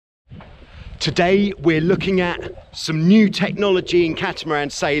Today we're looking at some new technology in catamaran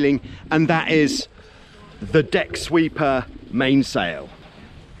sailing, and that is the Decksweeper mainsail.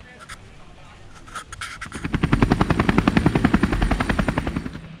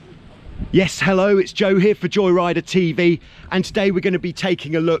 Yes, hello, it's Joe here for Joyrider TV, and today we're going to be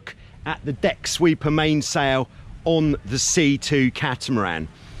taking a look at the Decksweeper mainsail on the C2 catamaran.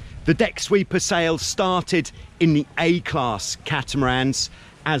 The Decksweeper sail started in the A-class catamarans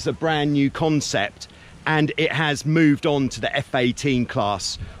as a brand new concept, and it has moved on to the F18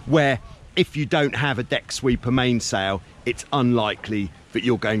 class, where if you don't have a Decksweeper mainsail, it's unlikely that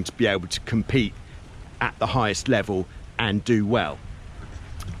you're going to be able to compete at the highest level and do well.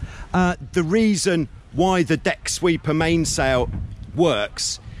 The reason why the Decksweeper mainsail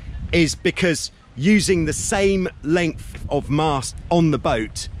works is because using the same length of mast on the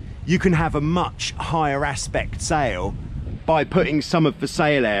boat, you can have a much higher aspect sail by putting some of the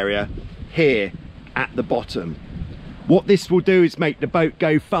sail area here at the bottom. What this will do is make the boat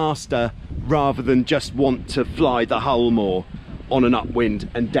go faster rather than just want to fly the hull more on an upwind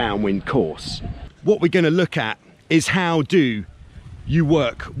and downwind course. What we're going to look at is how do you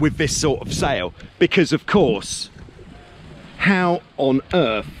work with this sort of sail, because of course, how on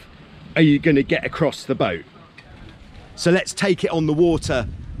earth are you going to get across the boat? So let's take it on the water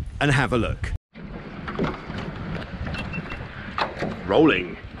and have a look.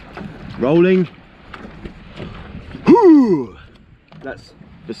 Rolling, rolling. Whoo! That's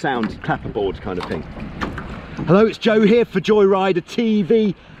the sound clapperboard kind of thing. Hello, it's Joe here for Joyrider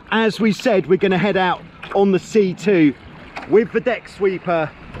TV. As we said, we're going to head out on the C2 with the Decksweeper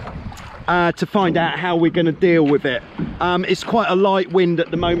to find out how we're going to deal with it. It's quite a light wind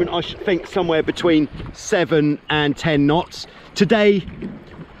at the moment. I should think somewhere between 7 and 10 knots. Today,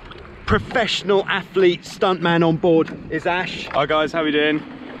 professional athlete stuntman on board is Ash. Hi guys, how are we doing?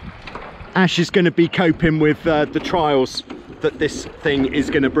 Ash is going to be coping with the trials that this thing is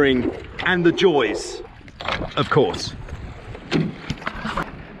going to bring, and the joys, of course.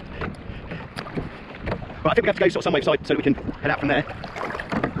 Right, I think we have to go sort of some way side so that we can head out from there.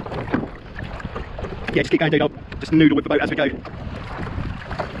 Yeah, just keep going, dude. I'll just noodle with the boat as we go.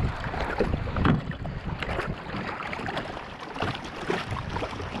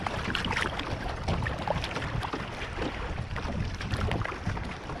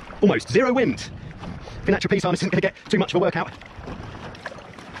 Almost zero wind. I think that trapeze harness isn't going to get too much of a workout.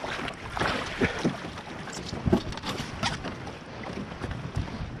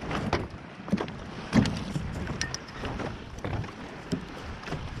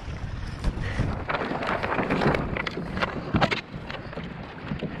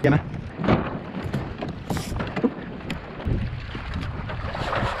 Yeah, man.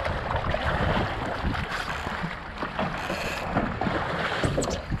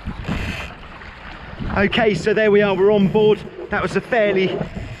 Okay, so there we are, we're on board. That was a fairly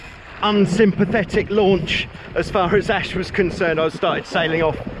unsympathetic launch as far as Ash was concerned. I started sailing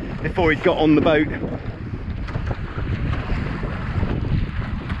off before he'd got on the boat.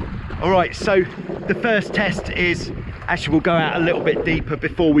 All right, so the first test is Ash will go out a little bit deeper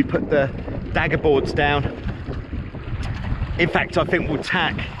before we put the dagger boards down. In fact, I think we'll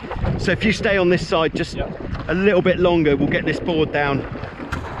tack. So if you stay on this side just a little bit longer, we'll get this board down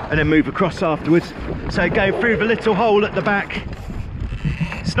and then move across afterwards. So going through the little hole at the back.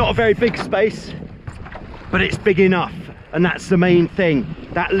 It's not a very big space, but it's big enough, and that's the main thing,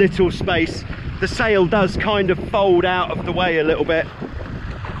 that little space. The sail does kind of fold out of the way a little bit.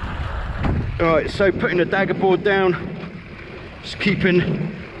 All right, so putting the dagger board down, just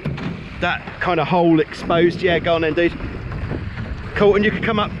keeping that kind of hole exposed. Yeah, go on then, dude. Cool, and you can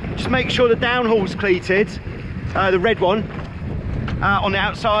come up, just make sure the downhaul's cleated, the red one, on the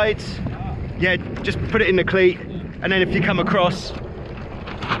outside. Yeah, just put it in the cleat, and then if you come across.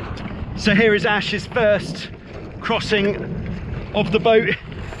 So here is Ash's first crossing of the boat,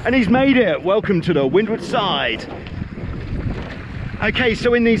 and he's made it. Welcome to the windward side. Okay,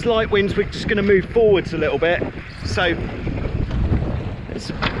 so in these light winds, we're just going to move forwards a little bit. So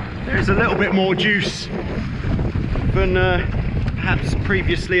there's a little bit more juice than perhaps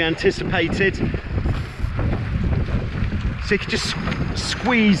previously anticipated. So you can just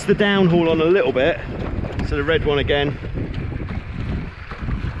squeeze the downhaul on a little bit. So the red one again.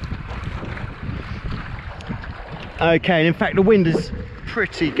 Okay, and in fact the wind is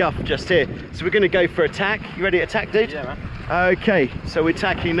pretty guff just here. So we're going to go for a tack. You ready to tack, dude? Yeah, man. Okay, so we're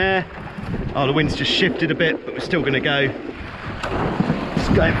tacking there. Oh, the wind's just shifted a bit, but we're still going to go.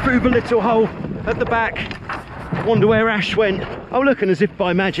 Just going through the little hole at the back. Wonder where Ash went. Oh look, and as if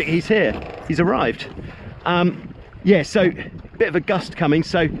by magic he's here. He's arrived. Yeah, so bit of a gust coming,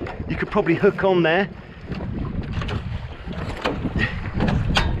 so you could probably hook on there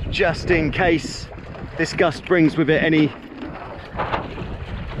just in case this gust brings with it any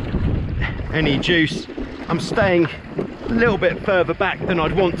juice. I'm staying a little bit further back than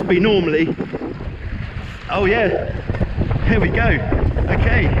I'd want to be normally. Oh yeah, here we go.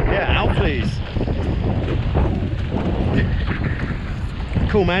 Okay, yeah, out please.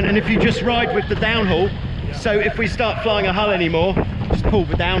 Cool, man. And if you just ride with the downhaul, so if we start flying a hull anymore, just pull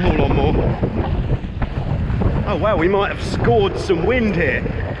the downhaul on more. Oh wow, we might have scored some wind here.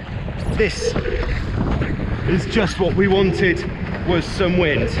 This is just what we wanted, was some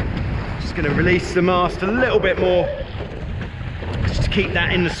wind. Just going to release the mast a little bit more, just to keep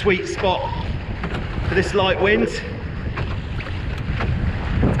that in the sweet spot for this light wind.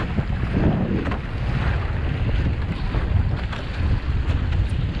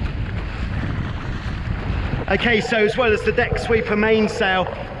 Okay, so as well as the Decksweeper mainsail,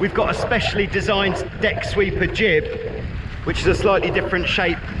 we've got a specially designed Decksweeper jib, which is a slightly different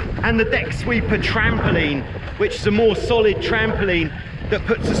shape, and the Decksweeper trampoline, which is a more solid trampoline that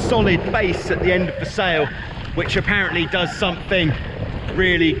puts a solid base at the end of the sail, which apparently does something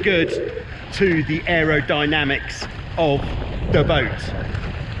really good to the aerodynamics of the boat.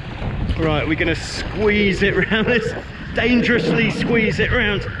 Right, we're going to squeeze it round this, dangerously squeeze it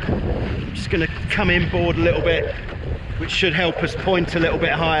round. I'm just going to come inboard a little bit, which should help us point a little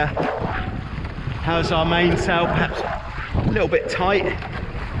bit higher. How's our mainsail? Perhaps a little bit tight.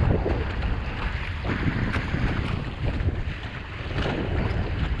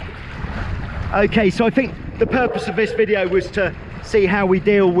 Okay, so I think the purpose of this video was to see how we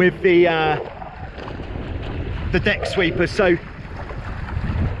deal with the Decksweeper, so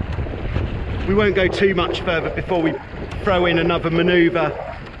we won't go too much further before we throw in another manoeuvre,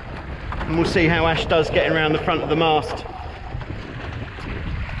 and we'll see how Ash does getting around the front of the mast.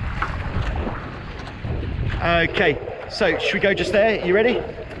 Okay, so should we go just there? You ready?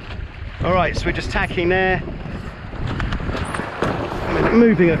 All right, so we're just tacking there,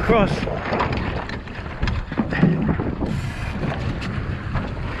 moving across.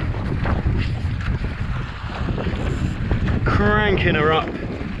 Cranking her up.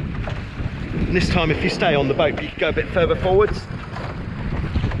 And this time, if you stay on the boat, you can go a bit further forwards.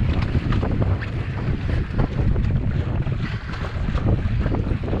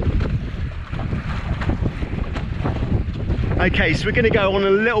 Okay, so we're going to go on a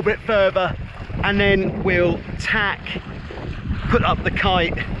little bit further, and then we'll tack, put up the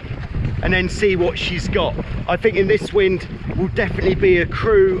kite, and then see what she's got. I think in this wind will definitely be a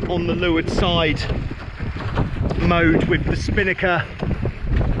crew on the leeward side mode with the spinnaker,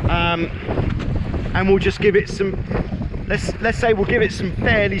 and we'll just give it some, let's say we'll give it some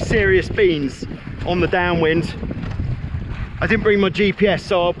fairly serious beans on the downwind. I didn't bring my GPS,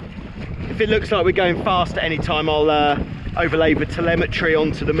 so if it looks like we're going fast at any time, I'll overlay the telemetry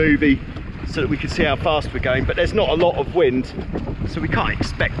onto the movie so that we can see how fast we're going, but there's not a lot of wind, so we can't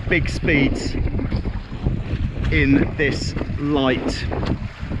expect big speeds in this light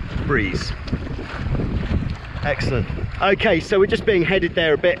breeze. Excellent. Okay, so we're just being headed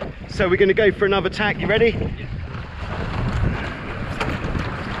there a bit, so we're going to go for another tack. You ready? Yeah.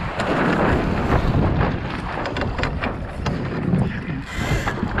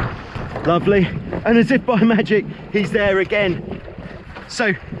 Lovely. And as if by magic, he's there again.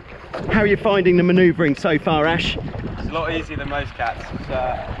 So, how are you finding the manoeuvring so far, Ash? It's a lot easier than most cats. It's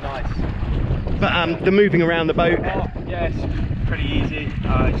nice. But the moving around the boat? Yeah, it's pretty easy. Just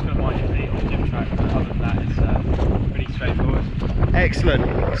got to mind your feet on the jib track, but other than that, it's pretty straightforward.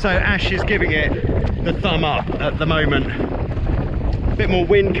 Excellent. So Ash is giving it the thumb up at the moment. A bit more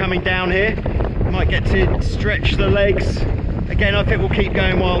wind coming down here. Might get to stretch the legs. Again, I think we'll keep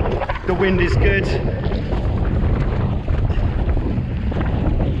going while the wind is good. I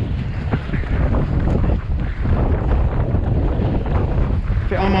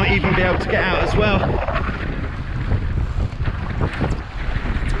think I might even be able to get out as well.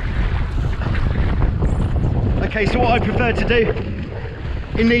 Okay, so what I prefer to do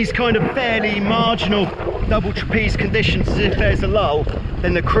in these kind of fairly marginal double trapeze conditions is if there's a lull,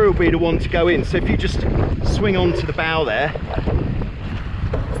 then the crew will be the one to go in. So if you just swing onto the bow there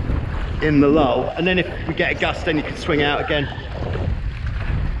in the lull, and then if we get a gust, then you can swing out again.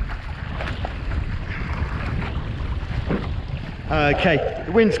 Okay,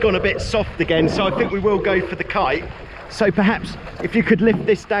 the wind's gone a bit soft again, so I think we will go for the kite. So perhaps if you could lift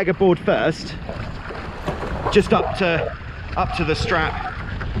this dagger board first, just up to the strap.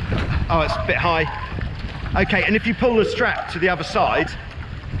 Oh, it's a bit high. Okay, and if you pull the strap to the other side,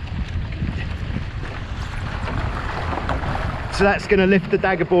 so that's going to lift the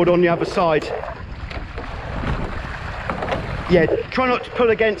dagger board on the other side. Yeah, try not to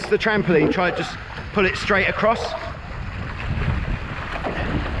pull against the trampoline, try to just pull it straight across.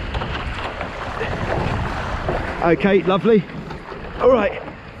 Okay, lovely. All right,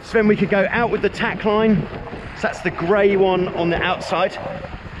 so then we could go out with the tack line. So that's the grey one on the outside.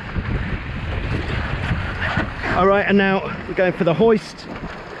 All right, and now we're going for the hoist.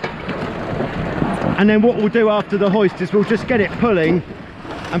 And then what we'll do after the hoist is we'll just get it pulling,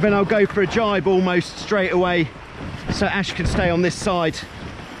 and then I'll go for a jibe almost straight away, so Ash can stay on this side.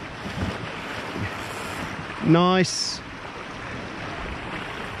 Nice.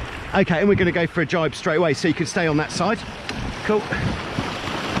 Okay, and we're going to go for a jibe straight away, so you can stay on that side. Cool.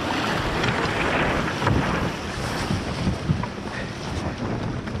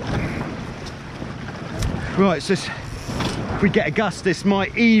 Right, so if we get a gust, this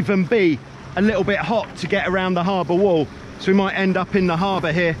might even be a little bit hot to get around the harbour wall, so we might end up in the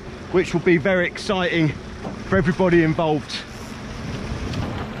harbour here, which will be very exciting for everybody involved.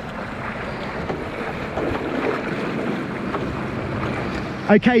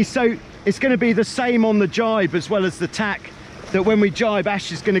 Okay, so it's going to be the same on the jibe as well as the tack, that when we jibe,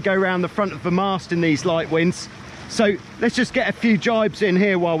 Ash is going to go around the front of the mast in these light winds. So let's just get a few jibes in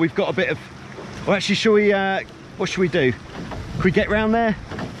here while we've got a bit of, well actually, shall we, what should we do? Can we get round there?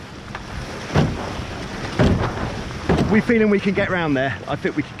 Are we feeling we can get round there? I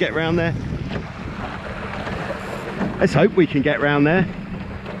think we can get round there. Let's hope we can get round there.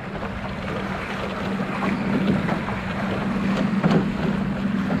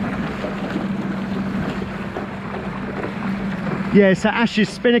 Yeah, so Ash's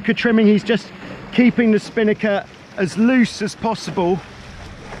spinnaker trimming, he's just keeping the spinnaker as loose as possible,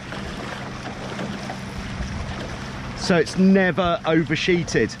 so it's never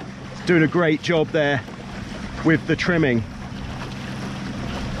oversheeted. He's doing a great job there with the trimming.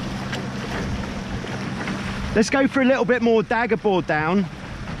 Let's go for a little bit more dagger board down.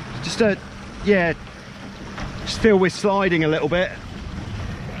 Just yeah, just feel we're sliding a little bit.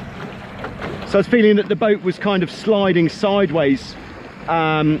 So I was feeling that the boat was kind of sliding sideways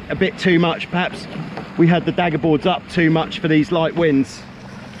a bit too much. Perhaps we had the dagger boards up too much for these light winds.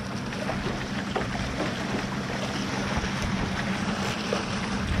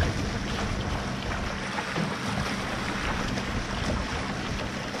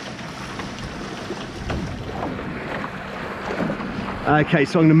 Okay,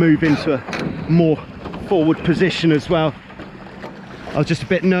 so I'm going to move into a more forward position as well. I was just a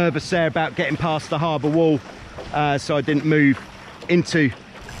bit nervous there about getting past the harbour wall, so I didn't move into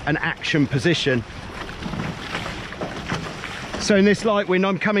an action position. So in this light wind,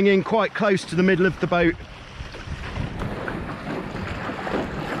 I'm coming in quite close to the middle of the boat,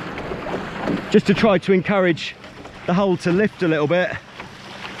 just to try to encourage the hull to lift a little bit,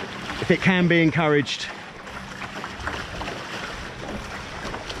 if it can be encouraged.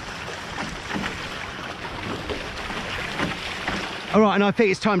 All right, and I think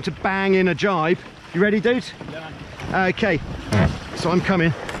it's time to bang in a jibe. You ready, dude? Yeah. Okay, so I'm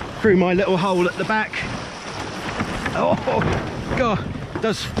coming through my little hole at the back. Oh, God, it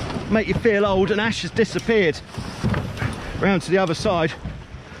does make you feel old, and Ash has disappeared round to the other side.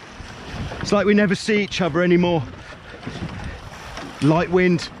 It's like we never see each other anymore. Light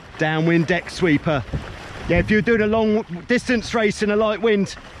wind, downwind, deck sweeper. Yeah, if you're doing a long distance race in a light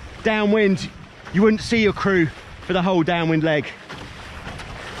wind, downwind, you wouldn't see your crew for the whole downwind leg.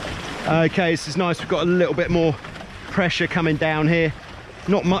 Okay, this is nice. We've got a little bit more pressure coming down here.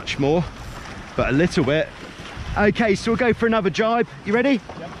 Not much more, but a little bit. Okay, so we'll go for another jibe. You ready?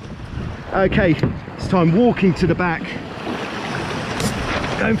 Yep. Okay, it's time walking to the back.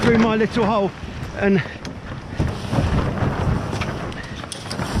 Going through my little hole and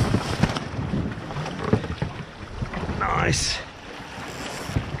nice.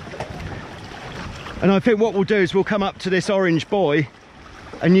 And I think what we'll do is we'll come up to this orange buoy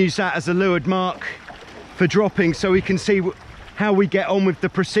and use that as a leeward mark for dropping, so we can see how we get on with the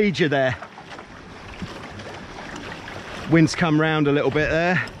procedure there. Wind's come round a little bit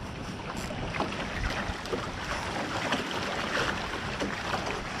there.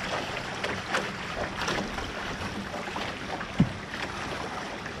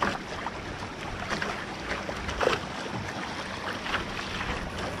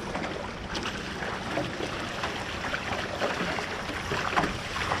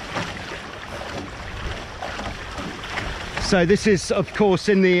 So this is of course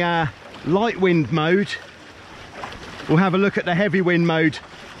in the light wind mode. We'll have a look at the heavy wind mode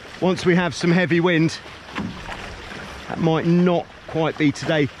once we have some heavy wind. That might not quite be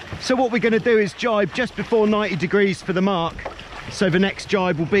today. So what we're going to do is jibe just before 90 degrees for the mark, So the next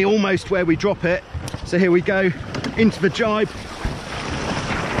jibe will be almost where we drop it. So here we go, into the jibe.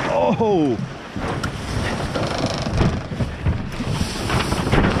 Oh!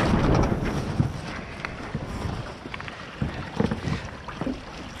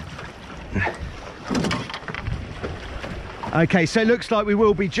 Okay, so it looks like we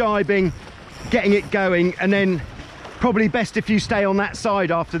will be jibing, getting it going, and then probably best if you stay on that side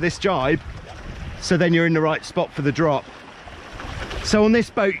after this jibe, so then you're in the right spot for the drop. So on this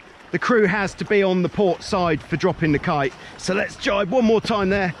boat, the crew has to be on the port side for dropping the kite. So let's jibe one more time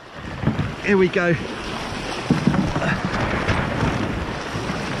there. Here we go.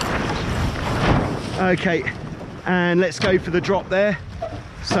 Okay, and let's go for the drop there.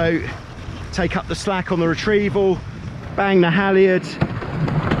 So take up the slack on the retrieval, bang the halyard,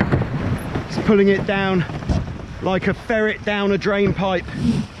 just pulling it down like a ferret down a drain pipe.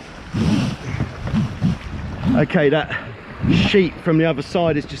 Okay, that sheet from the other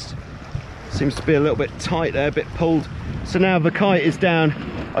side is just seems to be a little bit tight there, a bit pulled. So now the kite is down,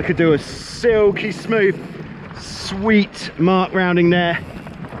 I could do a silky smooth, sweet mark rounding there.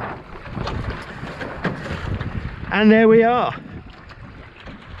 And there we are.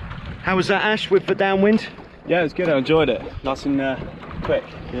 How was that, Ash, with the downwind? Yeah, it was good. I enjoyed it. Nice and quick.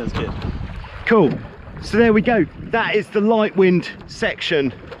 Yeah, it was good. Cool. So there we go. That is the light wind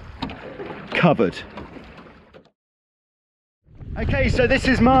section covered. Okay, so this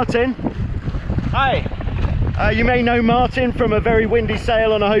is Martin. Hi. You may know Martin from a very windy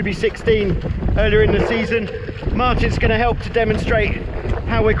sail on a Hobie 16 earlier in the season. Martin's going to help to demonstrate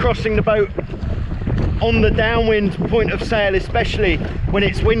how we're crossing the boat on the downwind point of sail, especially when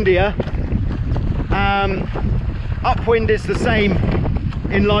it's windier. Upwind is the same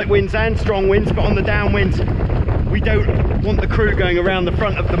in light winds and strong winds, but on the downwind we don't want the crew going around the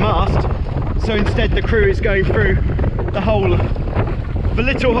front of the mast, so instead the crew is going through the hole,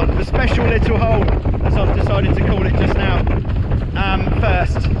 the special little hole, as I've decided to call it just now,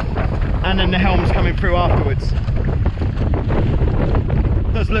 first, and then the helm's coming through afterwards.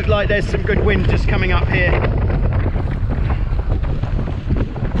 Does look like there's some good wind just coming up here.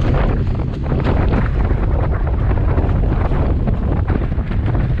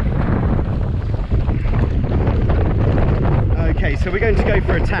 Okay, so we're going to go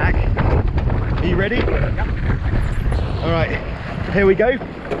for a tack. Are you ready? Yep. All right, here we go.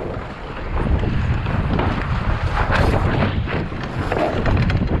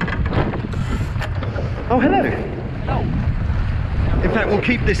 Oh, hello. Hello. In fact, we'll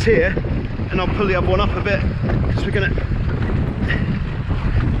keep this here and I'll pull the other one up a bit because we're going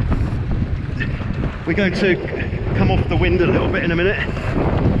to come off the wind a little bit in a minute.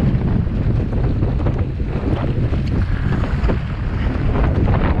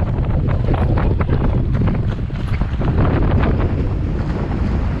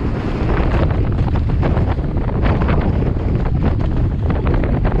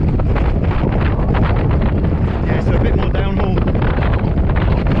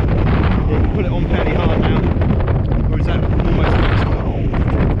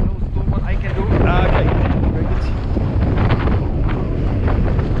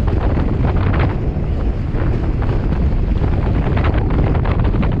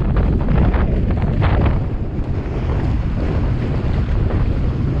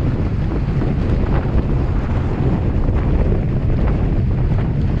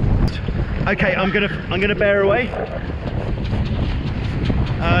 Okay, I'm gonna bear away.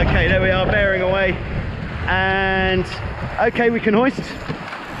 Okay, there we are, bearing away. And okay, we can hoist.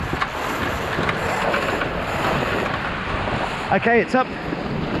 Okay, it's up.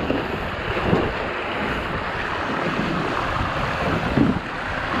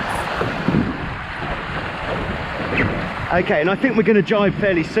 Okay, and I think we're going to jibe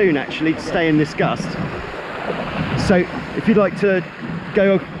fairly soon actually to stay in this gust. So if you'd like to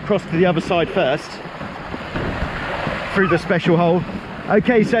go across to the other side first through the special hole.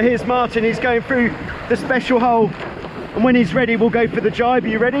 Okay, so here's Martin, he's going through the special hole, and when he's ready we'll go for the jibe. Are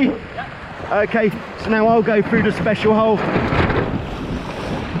you ready? Yep. Okay, so now I'll go through the special hole.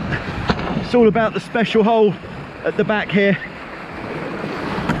 It's all about the special hole at the back here.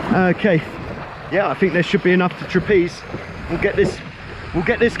 Okay, yeah, I think there should be enough to trapeze. We'll get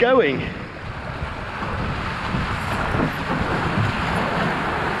this going.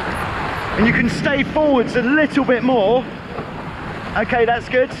 And you can stay forwards a little bit more. Okay, that's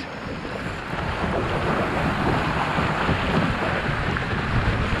good.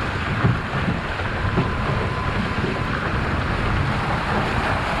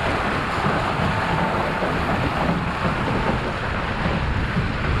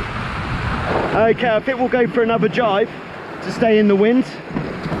 Okay, I think we'll go for another jibe. to stay in the wind.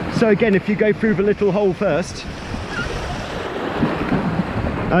 So again, if you go through the little hole first.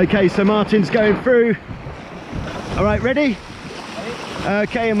 Okay, so Martin's going through. All right, ready?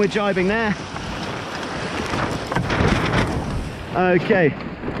 Okay, and we're jibing there. Okay.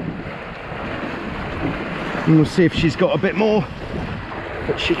 And we'll see if she's got a bit more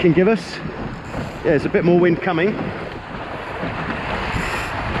that she can give us. Yeah, there's a bit more wind coming.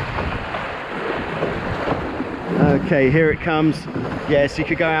 Okay, here it comes. Yes, you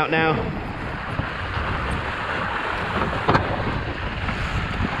could go out now.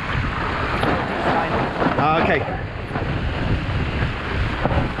 Okay.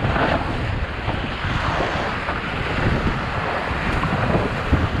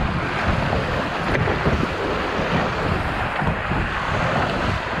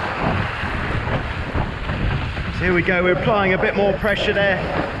 So here we go, we're applying a bit more pressure there.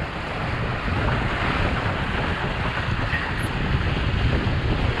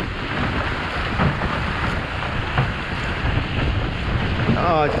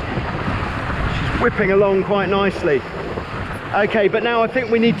 Oh, she's whipping along quite nicely. Okay, but now I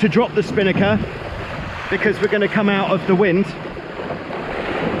think we need to drop the spinnaker because we're going to come out of the wind.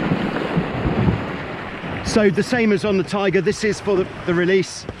 So the same as on the Tiger, this is for the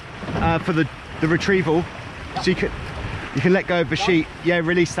release, for the retrieval. So you can let go of the sheet, yeah,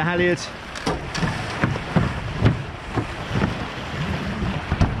 release the halyard.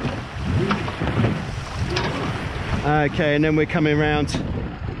 Okay, and then we're coming around.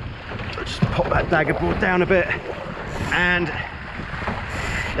 Just pop that dagger board down a bit, and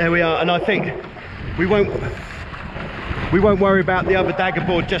there we are. And I think we won't worry about the other dagger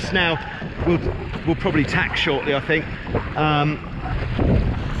board just now. We'll probably tack shortly, I think.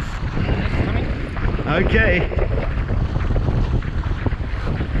 Okay.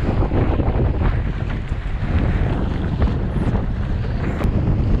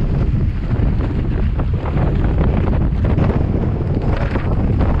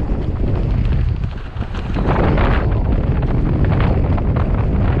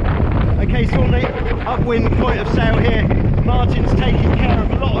 Okay, so on the upwind point of sail here, Martin's taking care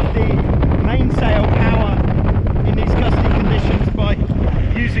of a lot of the mainsail power in these gusty conditions by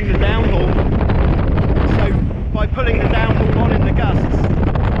using the downhaul. So by pulling the downhaul on in the gusts,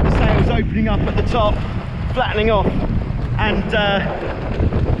 the sail's opening up at the top, flattening off, and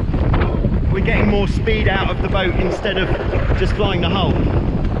we're getting more speed out of the boat instead of just flying the hull.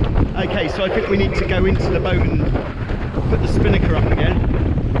 Okay, so I think we need to go into the boat and put the spinnaker up again.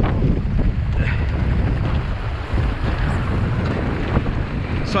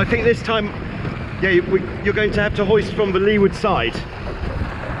 So I think this time, yeah, you're going to have to hoist from the leeward side.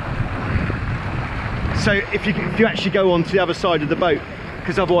 So if you actually go on to the other side of the boat,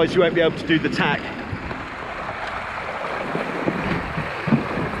 because otherwise you won't be able to do the tack.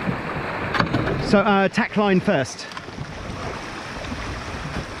 So tack line first.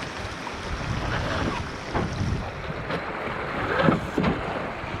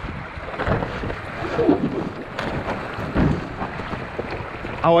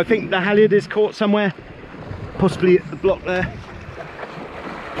 Oh, I think the halyard is caught somewhere, possibly at the block there.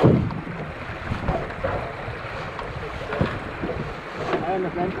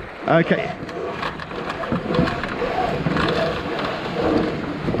 Okay.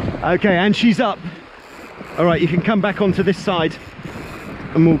 Okay, and she's up. All right, you can come back onto this side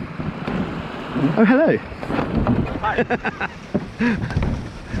and we'll... Oh, hello. Hi.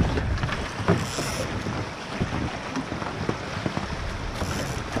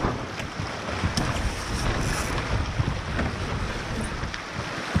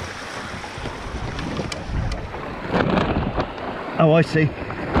 Oh, I see.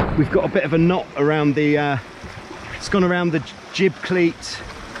 We've got a bit of a knot around the, it's gone around the jib cleat,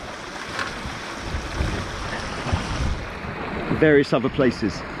 various other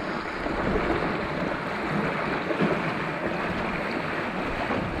places.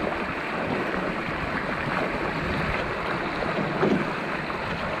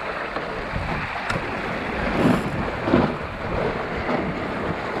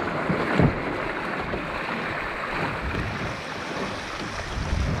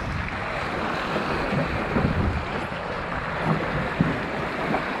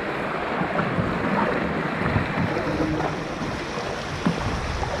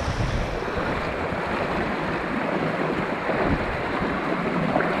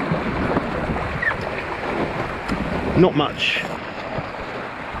 Not much.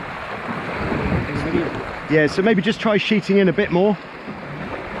 Yeah, so maybe just try sheeting in a bit more.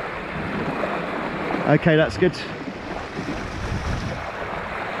 Okay, that's good.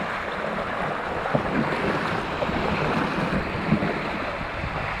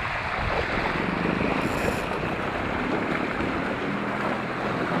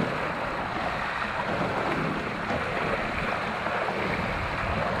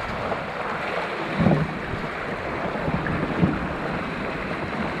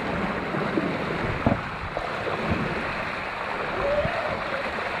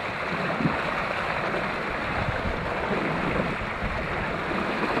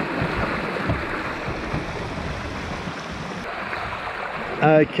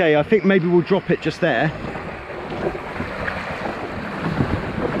 Okay, I think maybe we'll drop it just there.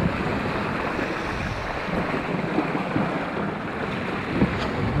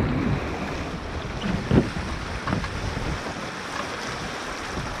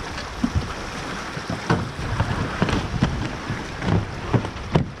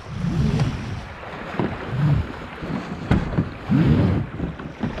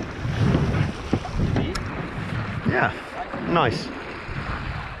 Yeah, nice.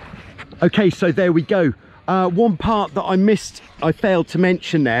 Okay, so there we go. One part that I failed to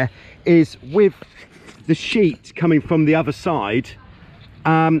mention there is with the sheet coming from the other side,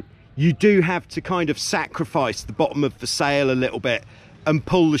 you do have to kind of sacrifice the bottom of the sail a little bit and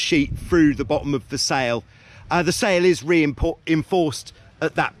pull the sheet through the bottom of the sail. The sail is reinforced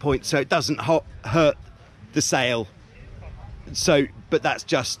at that point, so it doesn't hurt the sail. But that's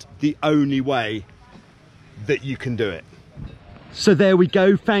just the only way that you can do it. So there we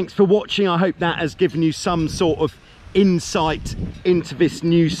go. Thanks for watching. I hope that has given you some sort of insight into this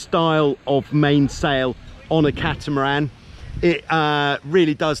new style of mainsail on a catamaran. It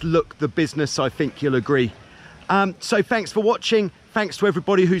really does look the business, I think you'll agree. So thanks for watching. Thanks to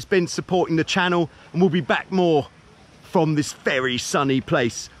everybody who's been supporting the channel, and we'll be back more from this very sunny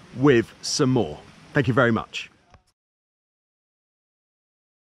place with some more. Thank you very much.